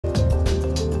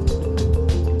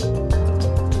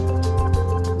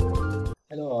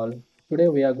Today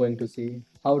we are going to see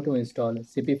how to install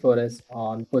CP4S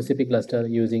on OCP cluster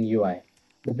using UI.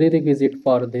 The prerequisite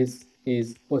for this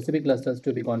is OCP clusters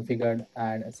to be configured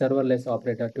and serverless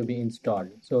operator to be installed.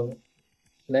 So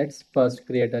let's first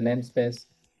create a namespace.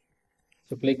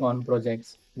 So click on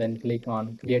projects, then click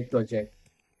on create project.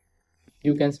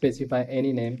 You can specify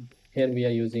any name. Here we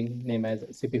are using name as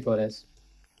CP4S.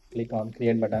 Click on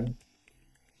create button.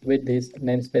 With this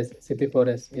namespace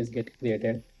CP4S is get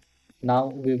created. Now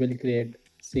we will create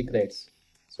secrets.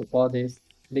 So for this,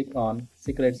 click on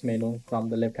secrets menu from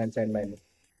the left hand side menu.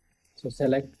 So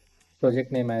select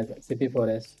project name as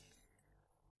CP4S.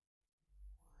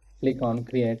 Click on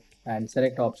create and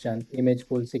select option image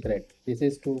pull secret. This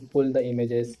is to pull the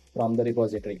images from the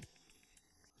repository.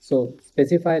 So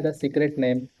specify the secret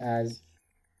name as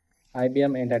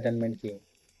IBM entitlement key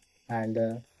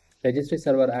and registry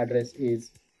server address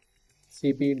is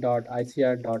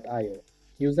cp.icr.io.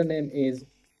 Username is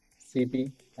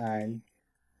cp and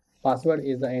password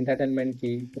is the entitlement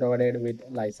key provided with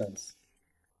license.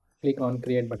 Click on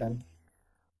create button.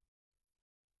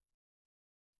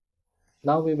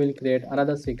 Now we will create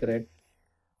another secret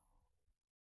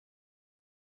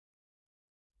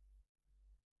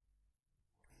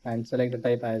and select the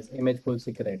type as image pull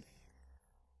secret.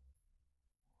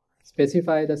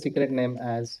 Specify the secret name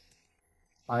as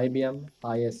IBM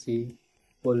ISC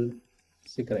pull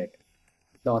secret.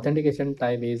 The authentication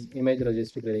type is image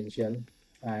registry credential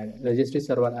and registry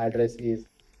server address is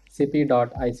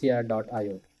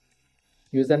cp.icr.io.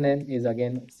 Username is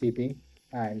again cp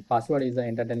and password is the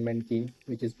entertainment key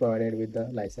which is provided with the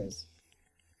license.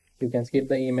 You can skip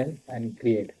the email and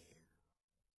create.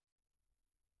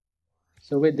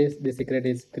 So with this, the secret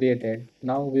is created.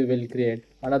 Now we will create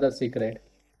another secret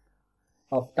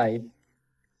of type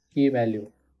key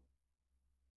value.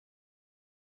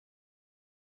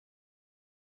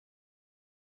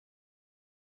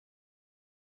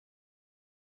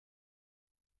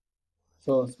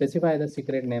 So specify the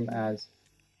secret name as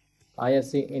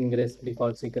ISC ingress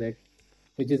default secret,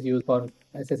 which is used for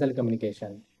SSL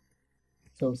communication.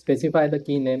 So specify the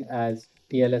key name as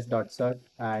tls.cert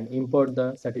and import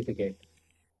the certificate.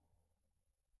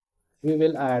 We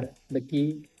will add the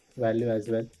key value as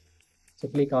well. So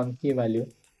click on key value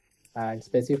and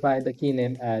specify the key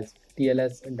name as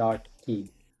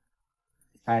tls.key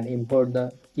and import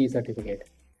the key certificate.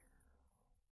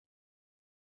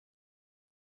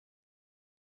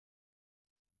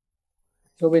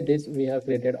 So with this, we have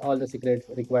created all the secrets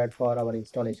required for our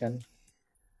installation.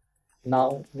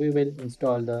 Now we will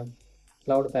install the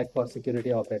Cloud Pack for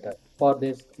Security Operator. For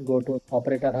this, go to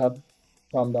Operator Hub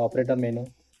from the Operator menu.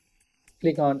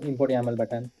 Click on Import YAML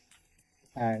button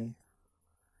and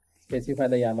specify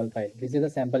the YAML file. This is a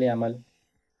sample YAML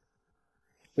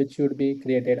which should be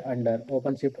created under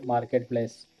OpenShift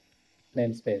Marketplace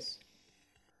namespace.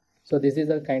 So this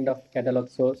is a kind of catalog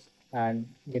source and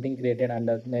getting created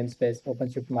under namespace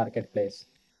OpenShift Marketplace.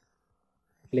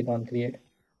 Click on create.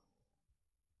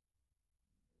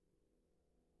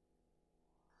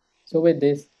 So with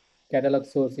this, catalog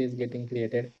source is getting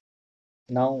created.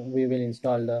 Now we will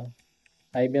install the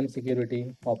IBM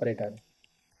Security Operator.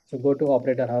 So go to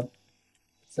Operator Hub,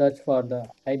 search for the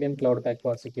IBM Cloud Pack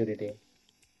for Security.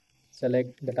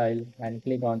 Select the tile and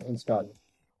click on install.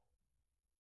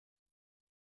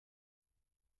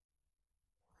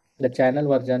 The channel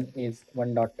version is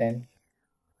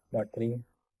 1.10.3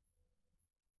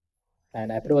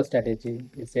 and approval strategy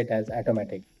is set as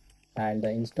automatic and the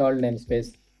installed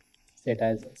namespace set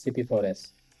as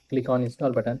CP4S. Click on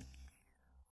install button.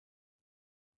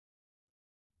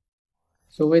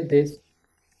 So with this,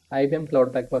 IBM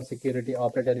Cloud Pack for Security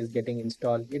Operator is getting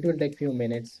installed. It will take few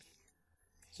minutes.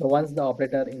 So once the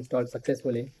operator installed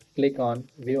successfully, click on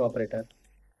View Operator.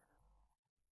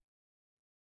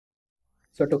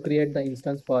 So to create the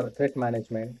instance for threat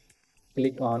management,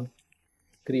 click on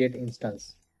Create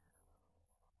Instance.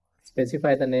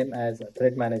 Specify the name as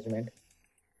threat management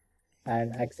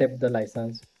and accept the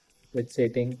license with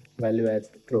setting value as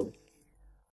true.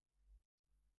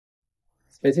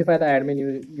 Specify the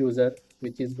admin user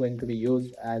which is going to be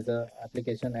used as a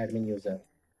application admin user.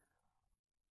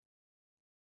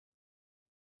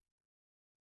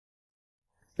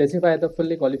 Specify the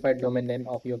fully qualified domain name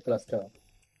of your cluster.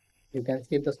 You can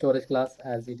skip the storage class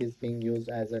as it is being used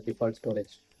as a default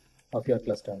storage of your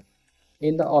cluster.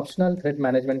 In the optional threat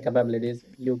management capabilities,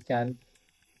 you can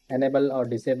enable or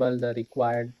disable the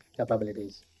required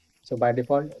capabilities. So by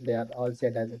default, they are all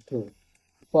set as true.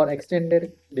 For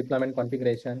extended deployment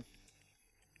configuration,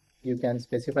 you can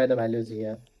specify the values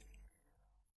here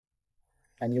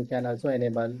and you can also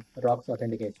enable ROCs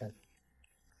authentication.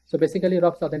 So basically,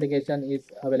 ROX authentication is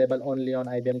available only on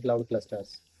IBM cloud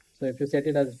clusters. So if you set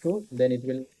it as true, then it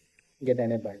will get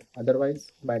enabled.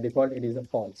 Otherwise, by default, it is a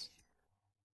false.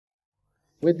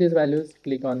 With these values,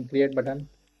 click on create button.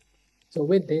 So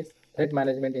with this, threat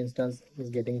management instance is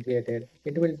getting created.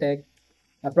 It will take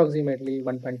approximately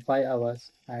 1.5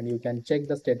 hours, and you can check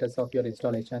the status of your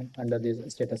installation under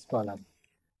this status column.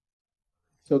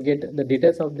 So get the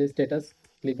details of this status,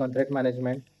 click on threat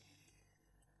management.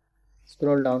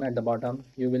 Scroll down at the bottom,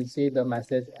 you will see the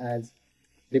message as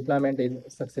deployment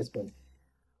is successful.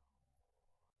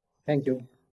 Thank you.